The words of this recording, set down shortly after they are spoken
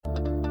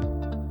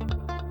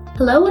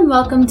Hello and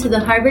welcome to the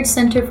Harvard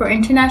Center for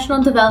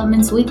International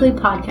Development's weekly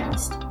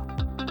podcast.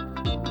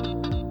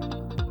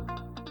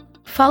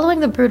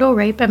 Following the brutal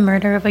rape and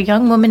murder of a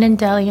young woman in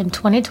Delhi in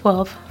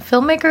 2012,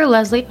 filmmaker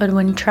Leslie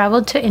Odwin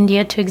traveled to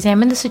India to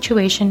examine the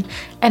situation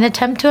and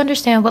attempt to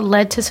understand what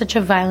led to such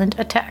a violent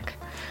attack.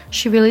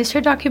 She released her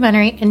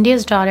documentary,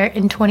 India's Daughter,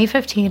 in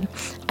 2015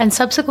 and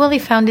subsequently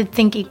founded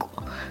Think Equal,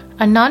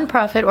 a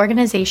non-profit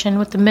organization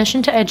with the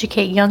mission to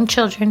educate young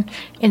children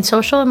in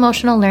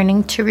social-emotional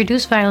learning to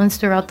reduce violence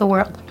throughout the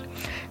world.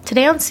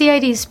 Today on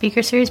CID's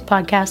Speaker Series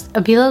podcast,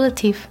 Abila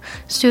Latif,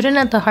 student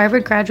at the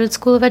Harvard Graduate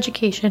School of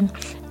Education,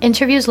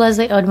 interviews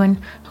Leslie Odwin,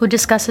 who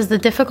discusses the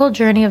difficult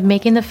journey of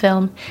making the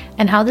film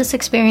and how this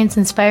experience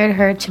inspired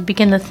her to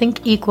begin the Think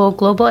Equal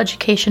Global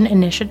Education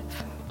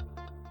Initiative.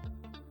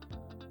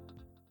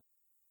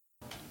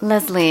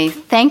 Leslie,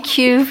 thank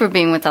you for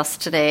being with us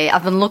today.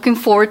 I've been looking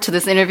forward to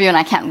this interview and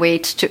I can't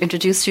wait to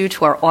introduce you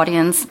to our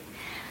audience.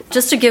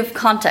 Just to give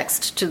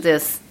context to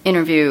this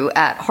interview,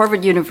 at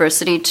Harvard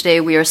University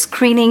today we are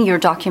screening your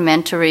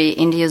documentary,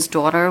 India's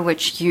Daughter,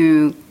 which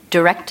you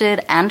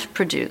directed and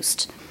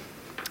produced.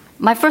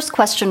 My first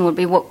question would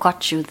be, what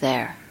got you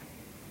there?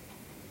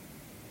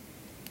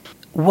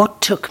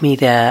 What took me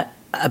there,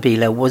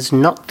 Abila, was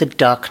not the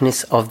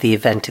darkness of the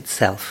event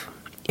itself.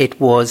 It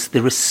was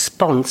the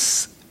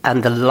response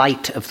and the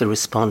light of the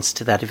response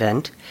to that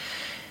event.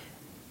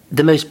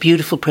 The most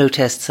beautiful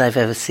protests I've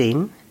ever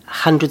seen,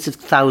 hundreds of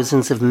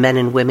thousands of men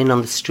and women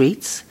on the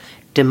streets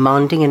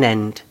demanding an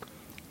end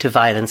to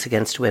violence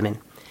against women.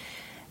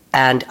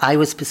 And I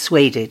was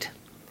persuaded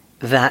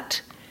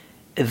that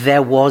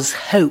there was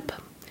hope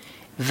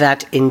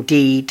that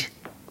indeed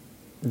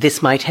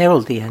this might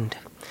herald the end.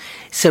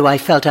 So I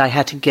felt I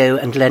had to go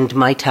and lend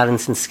my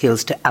talents and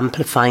skills to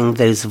amplifying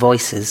those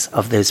voices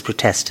of those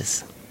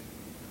protesters.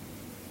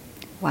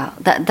 Wow,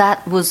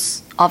 that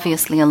was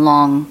obviously a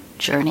long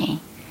journey.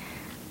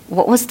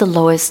 What was the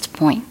lowest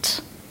point?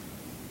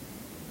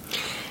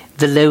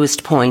 The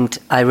lowest point,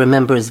 I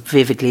remember as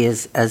vividly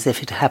as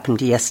if it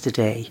happened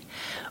yesterday,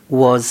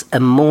 was a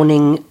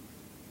morning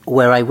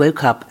where I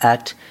woke up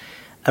at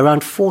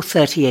around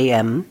 4:30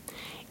 a.m.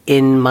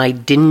 in my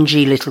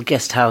dingy little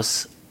guest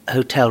house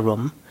hotel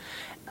room,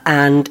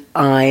 and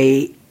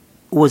I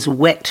was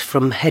wet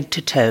from head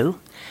to toe.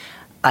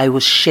 I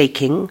was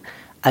shaking,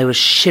 I was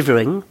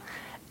shivering,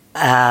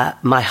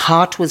 my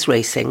heart was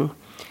racing,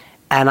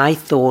 and I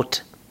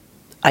thought,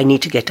 I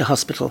need to get to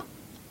hospital.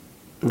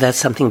 There's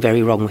something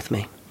very wrong with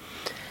me.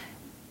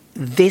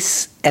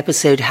 This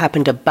episode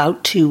happened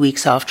about 2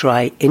 weeks after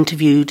I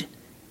interviewed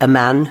a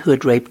man who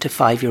had raped a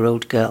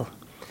 5-year-old girl.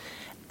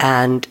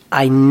 And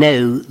I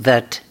know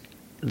that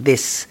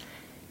this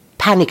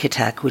panic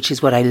attack, which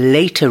is what I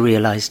later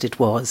realized it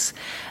was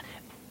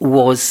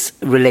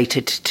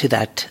related to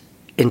that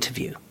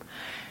interview.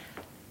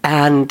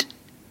 And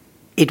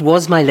it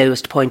was my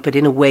lowest point, but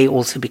in a way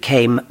also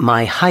became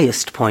my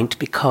highest point,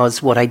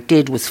 because what I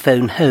did was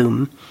phone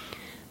home,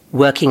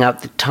 working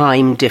out the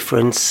time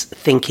difference,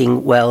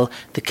 thinking, well,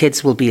 the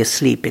kids will be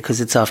asleep because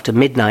it's after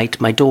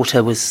midnight. My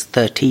daughter was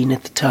 13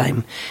 at the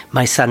time,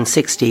 my son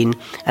 16,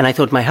 and I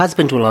thought my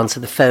husband will answer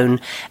the phone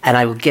and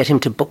I will get him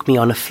to book me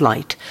on a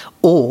flight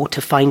or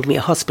to find me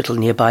a hospital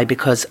nearby,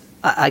 because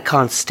I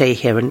can't stay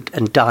here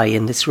and die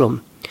in this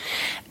room.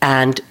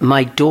 And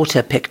my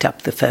daughter picked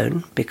up the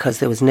phone because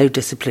there was no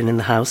discipline in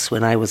the house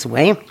when I was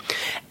away.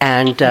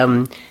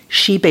 And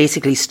she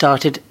basically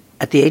started,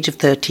 at the age of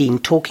 13,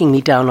 talking me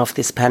down off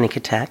this panic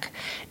attack,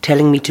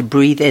 telling me to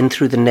breathe in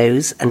through the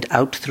nose and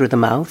out through the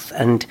mouth,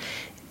 and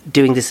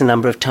doing this a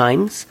number of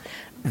times.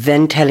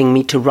 Then telling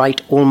me to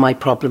write all my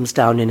problems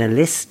down in a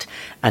list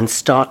and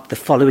start the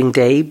following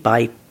day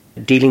by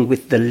dealing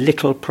with the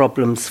little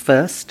problems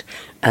first.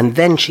 And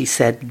then she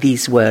said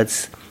these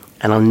words,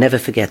 and I'll never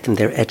forget them,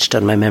 they're etched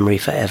on my memory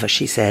forever.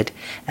 She said,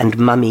 "And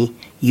Mummy,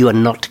 you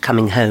are not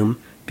coming home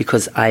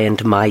because I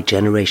and my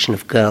generation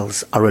of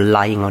girls are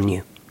relying on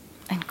you."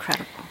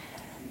 Incredible.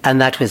 And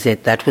that was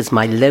it. That was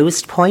my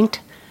lowest point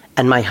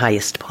and my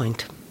highest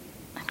point.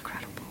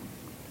 Incredible.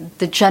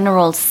 The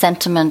general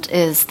sentiment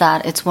is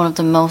that it's one of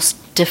the most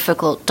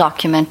difficult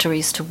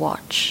documentaries to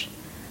watch.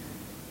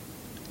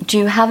 Do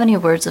you have any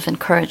words of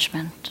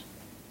encouragement?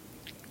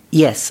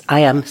 Yes,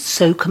 I am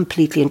so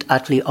completely and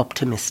utterly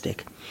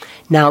optimistic.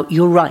 Now,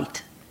 you're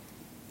right.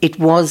 It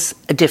was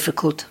a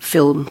difficult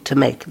film to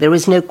make. There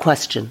is no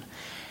question.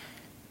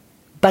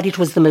 But it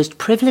was the most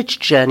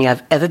privileged journey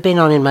I've ever been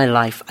on in my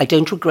life. I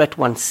don't regret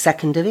 1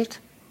 second of it.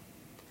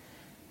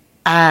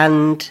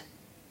 And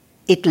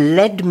it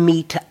led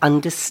me to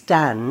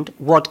understand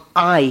what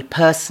I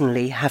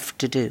personally have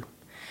to do.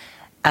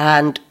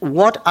 And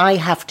what I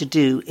have to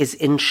do is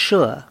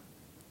ensure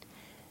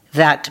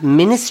that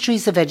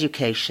ministries of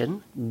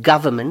education,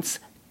 governments,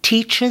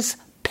 teachers,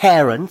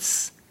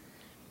 parents,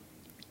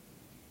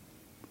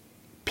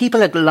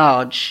 people at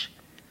large,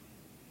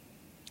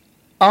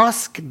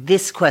 ask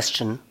this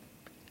question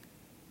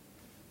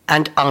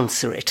and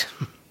answer it.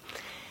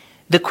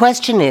 The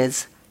question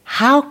is,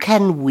 how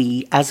can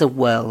we as a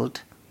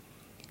world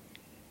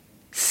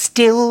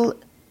still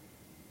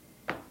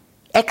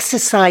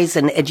exercise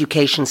an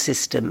education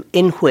system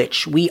in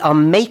which we are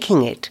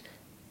making it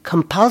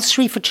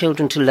compulsory for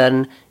children to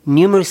learn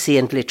numeracy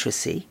and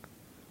literacy,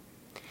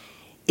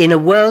 in a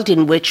world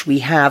in which we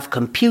have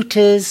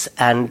computers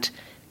and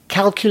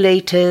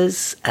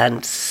calculators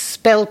and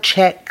spell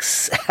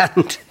checks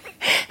and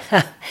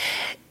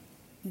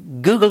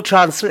Google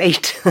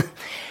Translate,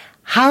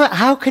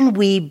 how can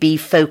we be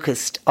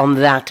focused on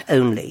that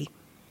only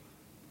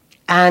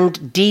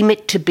and deem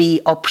it to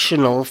be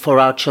optional for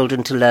our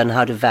children to learn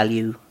how to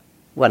value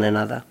one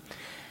another,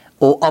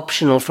 or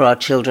optional for our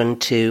children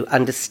to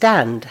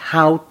understand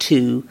how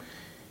to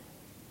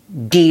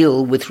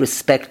deal with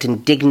respect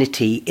and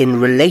dignity in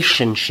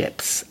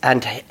relationships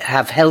and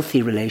have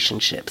healthy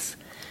relationships?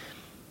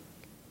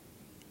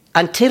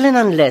 Until and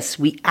unless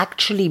we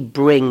actually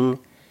bring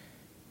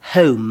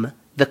home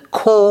the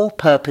core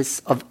purpose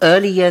of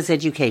early years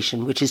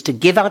education, which is to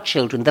give our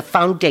children the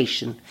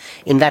foundation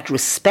in that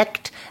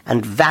respect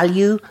and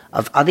value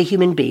of other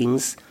human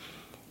beings,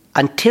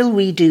 until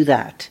we do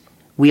that,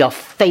 we are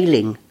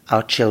failing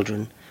our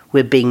children.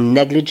 We're being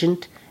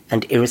negligent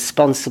and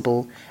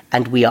irresponsible,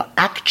 and we are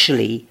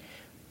actually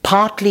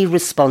partly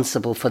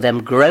responsible for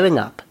them growing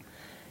up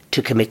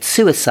to commit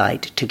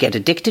suicide, to get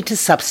addicted to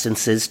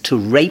substances, to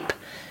rape,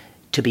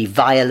 to be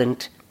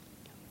violent.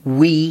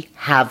 We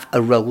have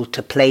a role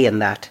to play in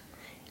that,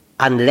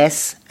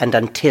 unless and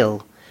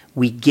until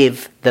we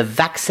give the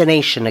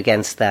vaccination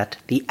against that,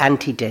 the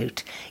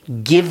antidote,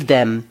 give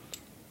them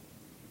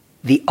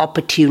the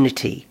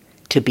opportunity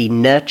to be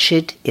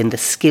nurtured in the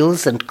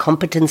skills and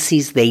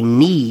competencies they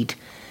need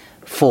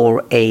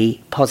for a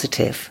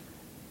positive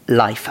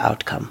life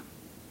outcome.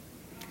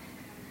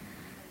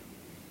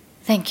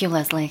 Thank you,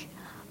 Leslie.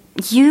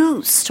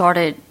 You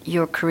started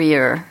your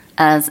career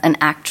as an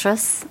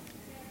actress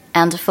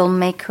and a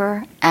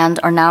filmmaker and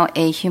are now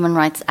a human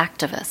rights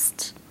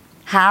activist.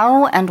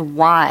 How and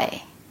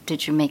why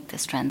did you make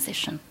this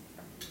transition?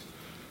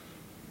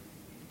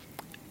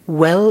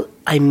 Well,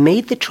 I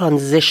made the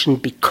transition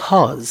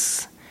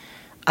because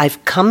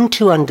I've come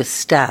to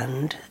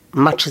understand,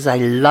 much as I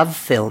love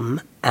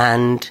film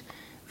and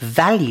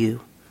value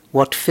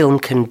what film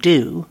can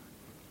do,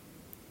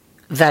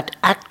 that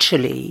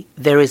actually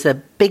there is a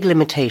big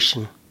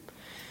limitation,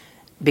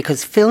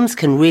 because films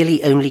can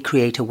really only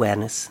create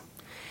awareness.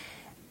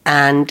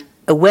 And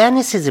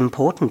awareness is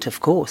important,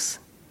 of course,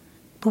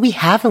 but we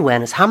have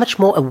awareness. How much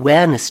more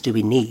awareness do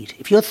we need?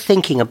 If you're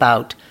thinking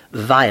about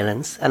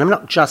violence, and I'm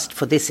not just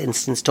for this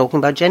instance talking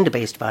about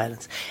gender-based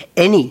violence,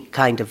 any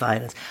kind of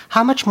violence,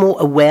 how much more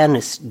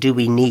awareness do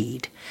we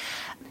need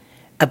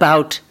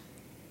about,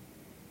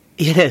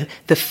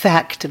 the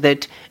fact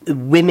that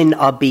women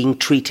are being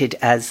treated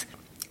as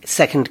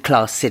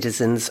second-class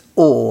citizens,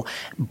 or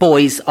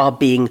boys are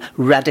being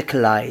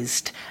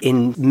radicalized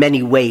in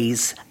many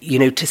ways,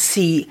 to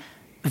see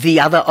the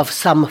other of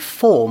some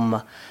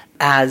form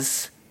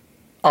as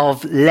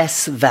of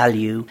less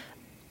value.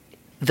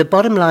 The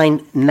bottom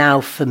line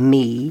now for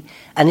me,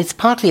 and it's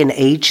partly an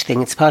age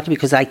thing, it's partly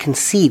because I can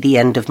see the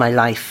end of my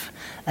life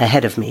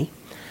ahead of me.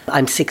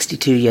 I'm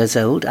 62 years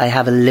old, I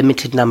have a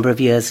limited number of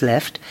years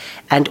left,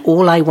 and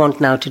all I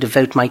want now to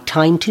devote my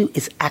time to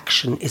is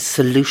action, is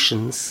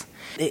solutions.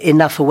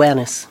 Enough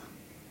awareness.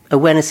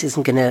 Awareness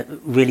isn't going to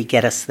really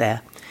get us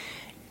there.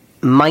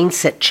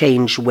 Mindset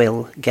change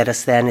will get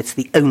us there, and it's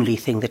the only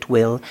thing that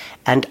will.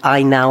 And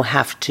I now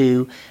have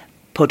to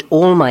put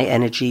all my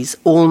energies,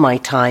 all my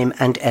time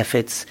and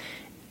efforts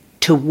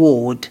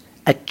toward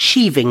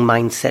achieving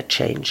mindset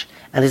change.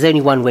 And there's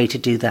only one way to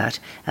do that,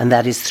 and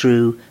that is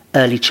through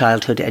early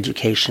childhood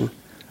education.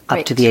 Great.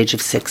 Up to the age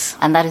of 6.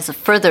 And that is a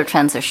further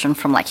transition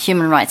from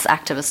human rights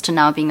activist to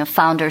now being a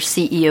founder,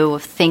 CEO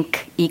of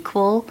Think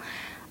Equal.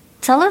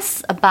 Tell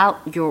us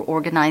about your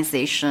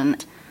organization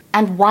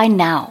and why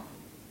now?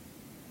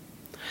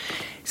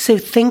 So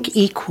Think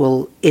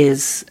Equal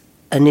is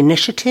an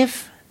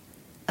initiative,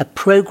 a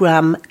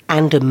program,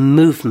 and a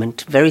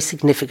movement. Very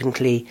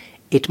significantly,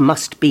 it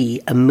must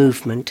be a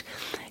movement.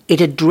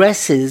 It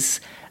addresses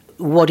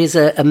what is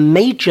a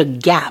major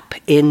gap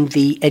in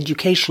the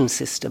education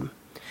system.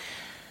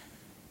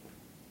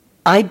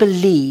 I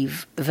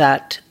believe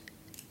that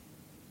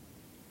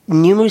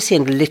numeracy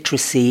and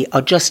literacy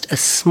are just a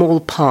small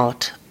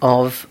part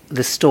of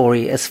the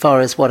story as far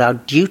as what our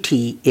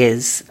duty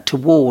is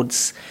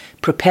towards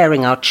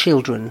preparing our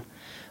children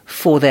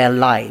for their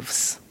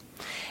lives.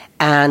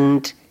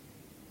 And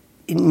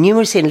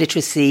numeracy and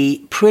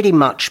literacy pretty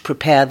much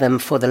prepare them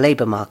for the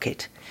labor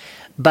market.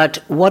 But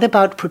what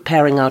about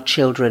preparing our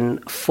children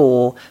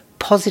for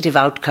positive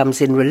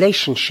outcomes in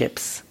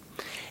relationships?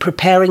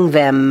 Preparing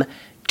them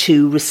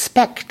to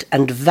respect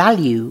and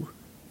value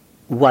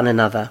one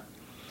another,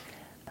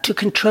 to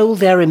control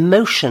their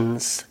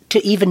emotions,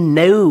 to even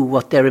know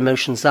what their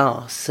emotions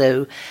are.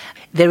 So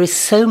there is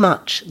so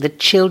much that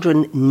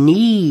children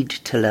need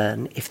to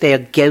learn if they are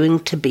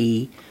going to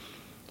be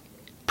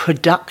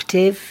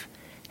productive,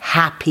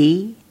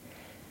 happy,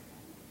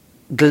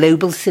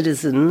 global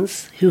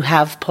citizens who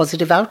have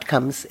positive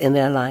outcomes in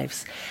their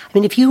lives. I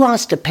mean, if you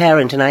asked a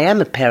parent, and I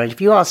am a parent,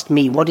 if you asked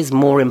me what is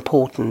more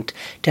important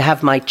to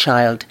have my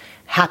child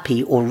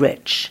happy or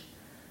rich,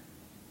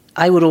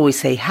 I would always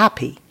say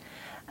happy.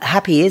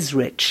 Happy is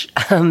rich.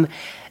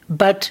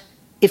 But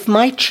if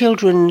my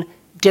children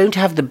don't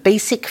have the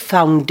basic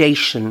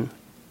foundation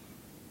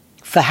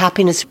for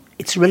happiness,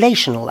 it's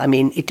relational. I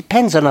mean, it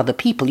depends on other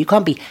people. You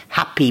can't be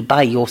happy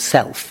by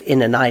yourself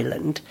in an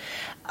island.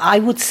 I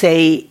would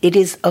say it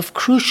is of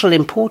crucial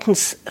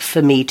importance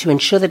for me to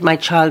ensure that my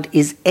child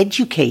is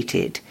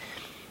educated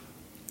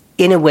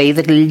in a way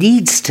that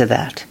leads to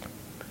that.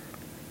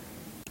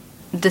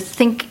 The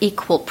Think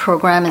Equal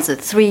program is a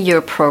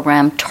 3-year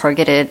program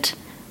targeted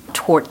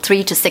toward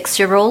 3 to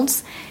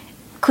 6-year-olds.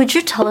 Could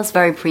you tell us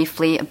very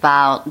briefly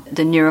about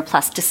the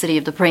neuroplasticity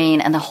of the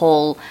brain and the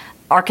whole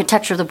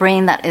architecture of the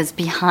brain that is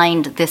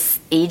behind this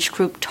age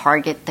group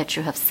target that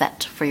you have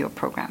set for your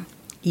program?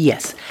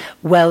 Yes.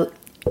 Well,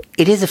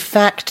 it is a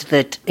fact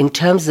that in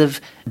terms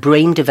of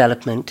brain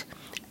development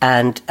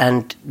and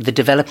the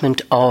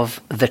development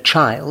of the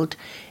child,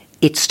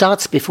 it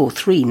starts before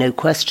 3, no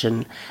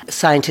question.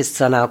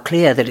 Scientists are now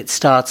clear that it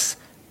starts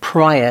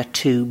prior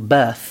to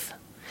birth.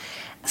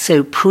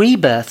 So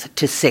pre-birth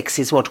to 6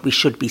 is what we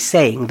should be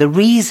saying. The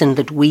reason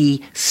that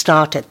we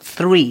start at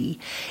 3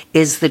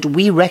 is that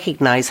we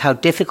recognize how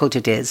difficult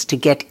it is to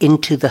get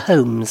into the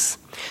homes.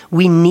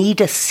 We need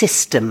a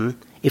system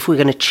if we're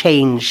going to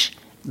change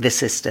the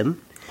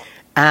system,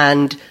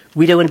 and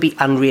we don't want to be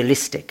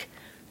unrealistic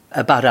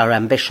about our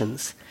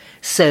ambitions.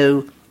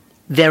 So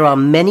there are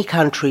many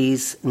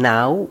countries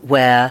now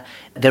where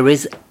there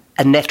is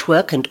a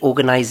network and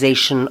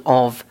organization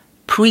of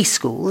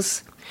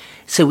preschools.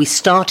 So we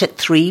start at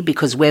 3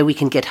 because where we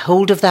can get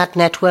hold of that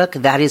network,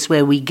 that is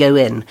where we go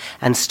in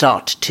and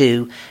start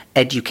to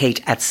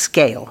educate at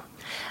scale.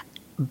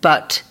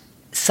 But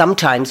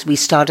sometimes we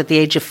start at the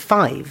age of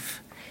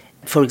 5.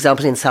 For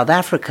example, in South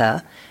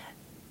Africa,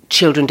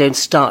 children don't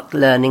start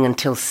learning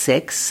until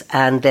 6,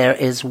 and there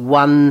is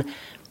one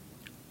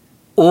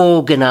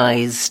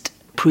organized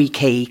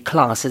pre-K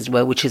class as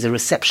well, which is a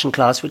reception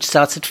class, which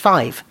starts at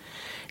 5.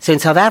 So in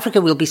South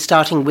Africa, we'll be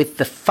starting with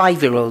the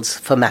 5-year-olds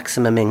for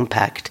maximum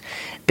impact,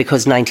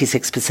 because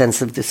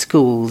 96% of the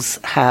schools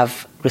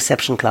have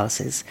reception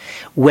classes,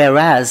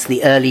 whereas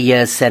the early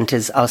years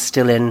centres are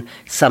still in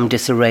some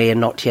disarray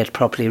and not yet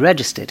properly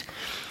registered.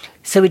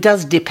 So it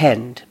does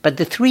depend, but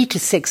the 3 to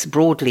 6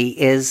 broadly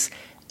is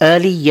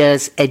early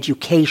years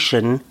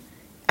education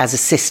as a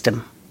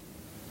system.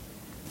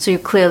 So you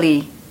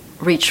clearly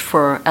reach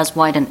for as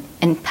wide an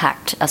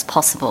impact as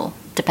possible,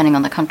 depending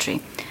on the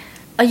country.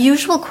 A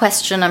usual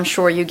question I'm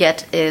sure you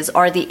get is,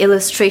 are the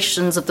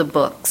illustrations of the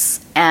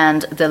books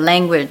and the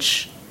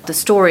language, the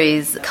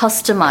stories,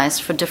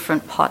 customized for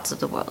different parts of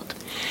the world?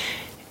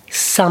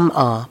 Some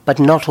are, but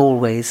not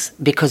always,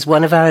 because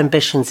one of our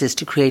ambitions is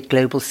to create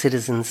global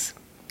citizens.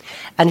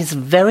 And it's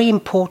very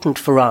important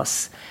for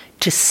us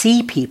to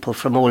see people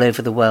from all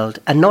over the world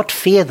and not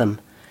fear them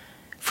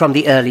from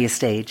the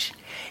earliest age.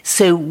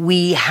 So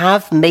we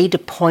have made a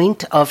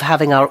point of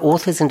having our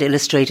authors and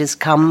illustrators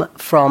come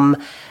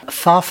from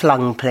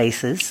far-flung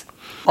places.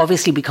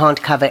 Obviously, we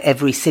can't cover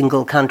every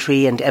single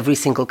country and every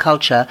single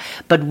culture,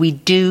 but we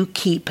do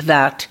keep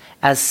that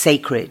as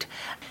sacred.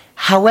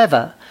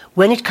 However,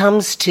 when it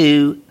comes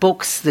to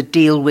books that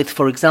deal with,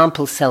 for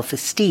example,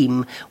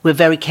 self-esteem, we're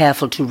very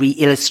careful to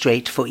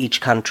re-illustrate for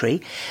each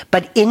country.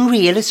 But in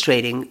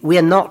re-illustrating,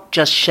 we're not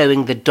just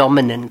showing the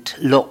dominant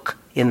look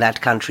in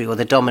that country or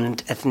the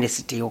dominant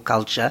ethnicity or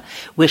culture.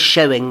 We're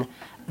showing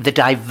the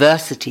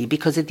diversity,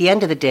 because at the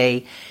end of the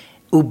day,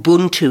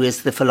 Ubuntu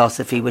is the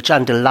philosophy which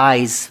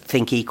underlies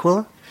Think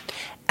Equal.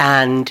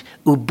 And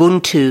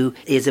Ubuntu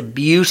is a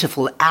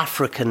beautiful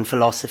African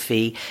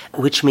philosophy,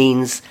 which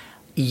means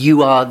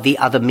you are the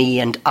other me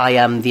and I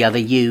am the other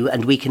you,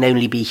 and we can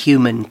only be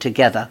human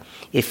together,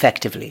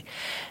 effectively.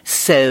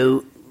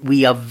 So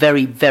we are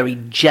very, very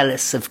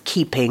jealous of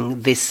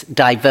keeping this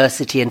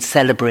diversity and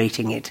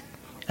celebrating it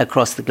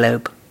across the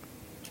globe.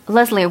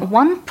 Leslie,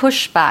 one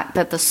pushback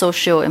that the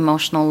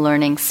socio-emotional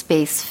learning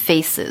space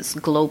faces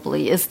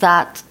globally is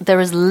that there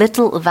is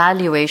little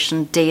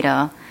evaluation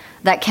data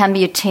that can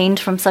be attained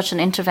from such an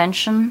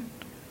intervention.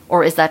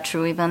 Or is that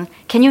true even?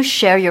 Can you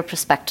share your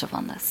perspective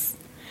on this?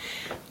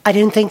 I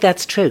don't think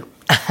that's true.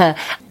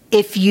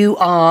 If you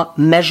are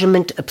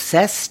measurement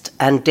obsessed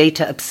and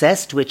data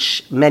obsessed,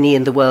 which many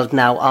in the world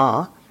now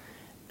are,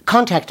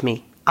 contact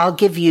me. I'll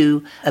give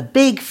you a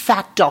big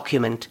fat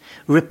document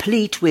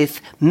replete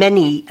with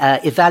many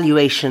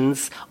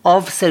evaluations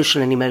of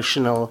social and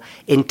emotional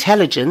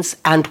intelligence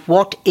and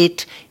what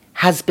it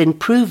has been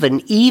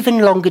proven, even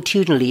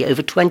longitudinally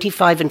over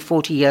 25 and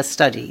 40-year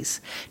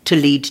studies, to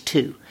lead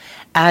to.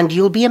 And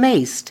you'll be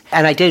amazed.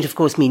 And I don't, of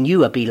course, mean you,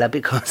 Abila,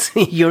 because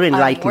you're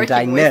enlightened,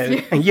 I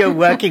know. You're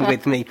working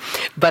with me.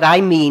 But I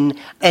mean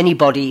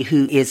anybody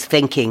who is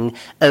thinking,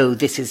 oh,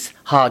 this is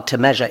hard to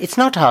measure. It's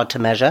not hard to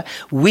measure.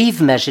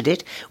 We've measured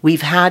it.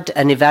 We've had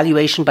an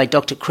evaluation by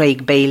Dr.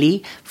 Craig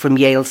Bailey from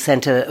Yale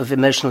Center of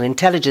Emotional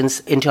Intelligence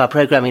into our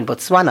program in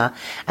Botswana.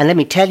 And let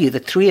me tell you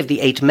that 3 of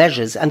the 8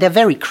 measures, and they're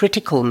very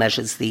critical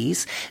measures,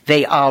 these,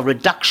 they are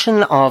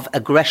reduction of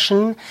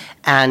aggression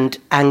and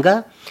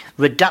anger,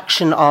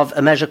 reduction of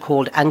a measure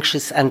called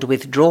anxious and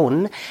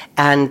withdrawn,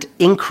 and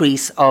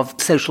increase of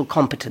social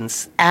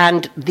competence.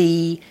 And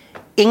the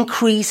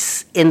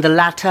increase in the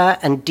latter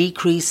and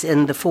decrease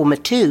in the former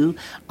 2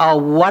 are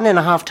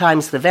 1.5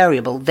 times the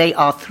variable. They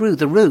are through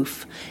the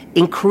roof.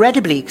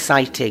 Incredibly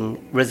exciting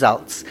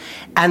results.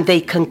 And they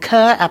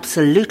concur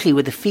absolutely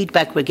with the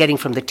feedback we're getting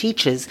from the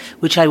teachers,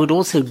 which I would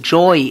also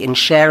joy in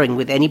sharing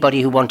with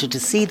anybody who wanted to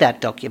see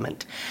that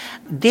document.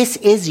 This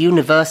is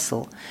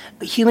universal.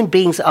 Human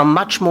beings are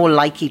much more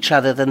like each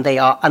other than they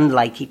are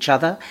unlike each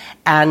other.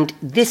 And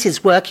this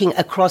is working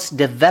across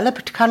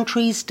developed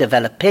countries,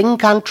 developing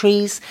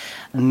countries,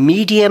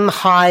 medium,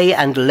 high,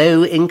 and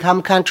low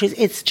income countries.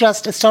 It's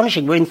just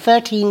astonishing. We're in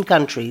 13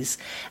 countries,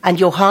 and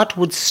your heart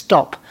would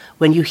stop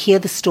when you hear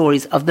the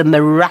stories of the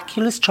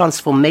miraculous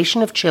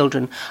transformation of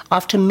children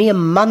after mere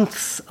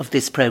months of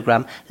this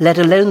program, let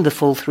alone the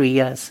full 3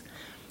 years.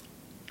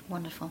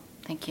 Wonderful.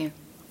 Thank you.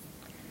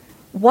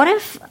 What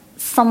if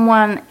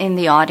someone in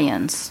the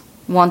audience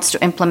wants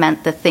to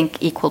implement the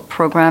Think Equal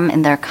program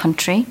in their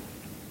country?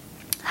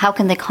 How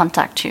can they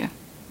contact you?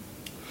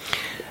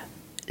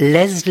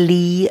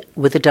 Leslie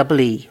with a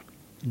double E,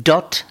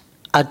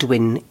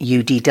 .Udwin,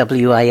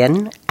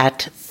 UDWIN,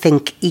 at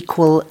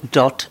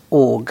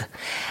thinkequal.org.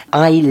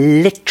 I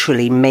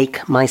literally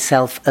make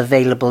myself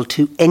available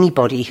to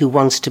anybody who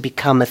wants to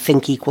become a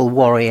Think Equal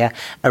warrior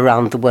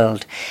around the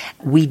world.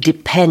 We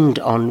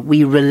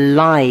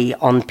rely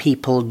on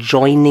people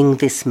joining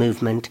this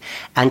movement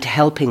and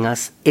helping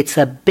us. It's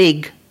a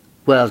big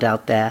world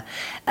out there,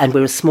 and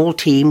we're a small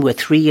team. We're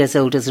 3 years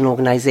old as an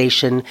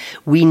organization.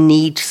 We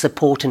need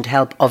support and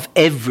help of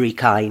every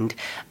kind.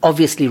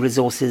 Obviously,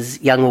 resources.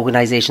 Young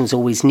organizations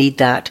always need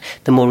that.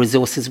 The more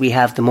resources we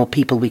have, the more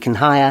people we can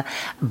hire.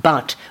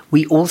 But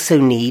we also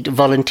need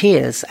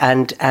volunteers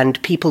and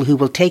people who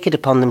will take it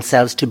upon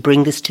themselves to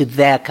bring this to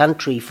their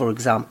country, for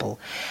example.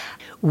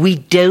 We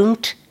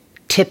don't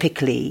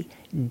typically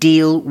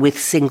deal with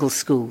single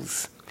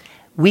schools.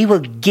 We will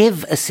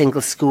give a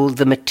single school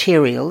the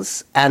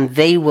materials, and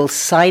they will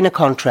sign a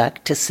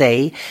contract to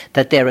say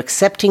that they're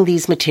accepting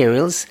these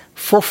materials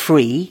for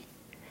free.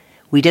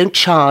 We don't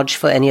charge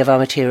for any of our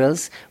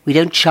materials. We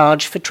don't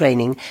charge for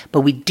training,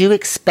 but we do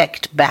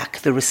expect back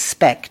the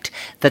respect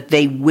that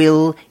they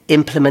will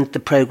implement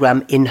the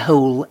program in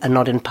whole and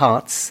not in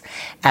parts,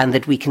 and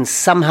that we can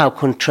somehow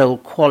control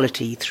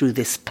quality through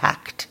this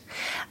pact.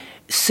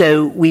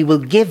 So we will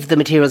give the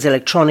materials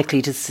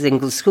electronically to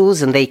single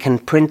schools, and they can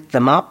print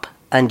them up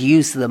and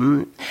use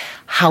them.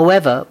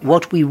 However,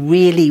 what we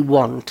really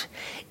want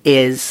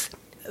is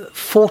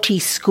 40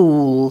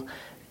 school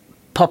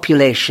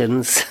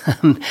populations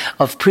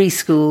of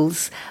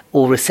preschools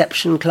or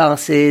reception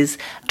classes,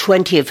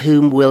 20 of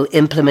whom will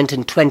implement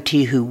and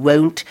 20 who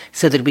won't,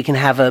 so that we can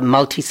have a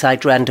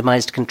multi-site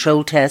randomized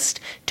control test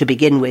to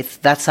begin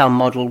with. That's our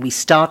model. We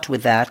start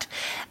with that,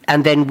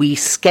 and then we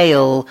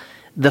scale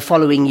the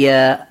following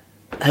year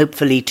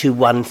hopefully to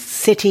 1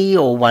 city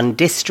or 1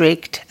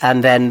 district,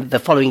 and then the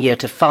following year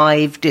to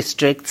 5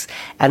 districts,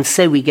 and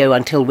so we go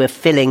until we're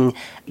filling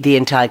the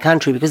entire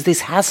country, because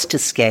this has to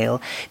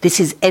scale. This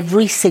is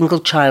every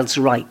single child's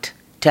right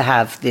to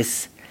have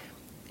this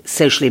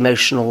social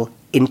emotional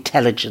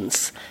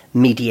intelligence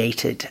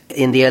mediated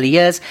in the early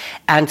years,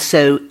 and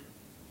so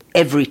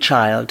every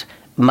child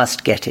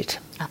must get it.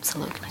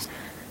 Absolutely.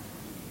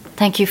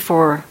 Thank you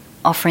for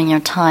offering your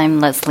time,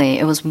 Leslie.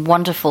 It was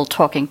wonderful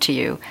talking to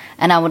you.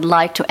 And I would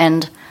like to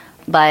end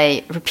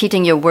by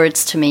repeating your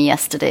words to me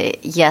yesterday.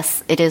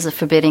 Yes, it is a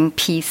forbidding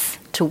piece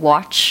to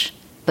watch,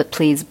 but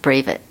please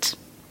brave it.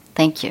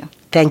 Thank you.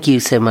 Thank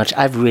you so much.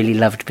 I've really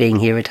loved being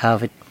here at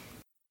Harvard.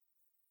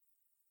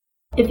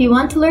 If you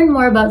want to learn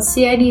more about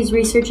CID's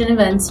research and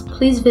events,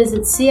 please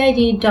visit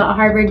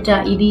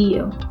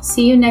cid.harvard.edu.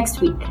 See you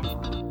next week.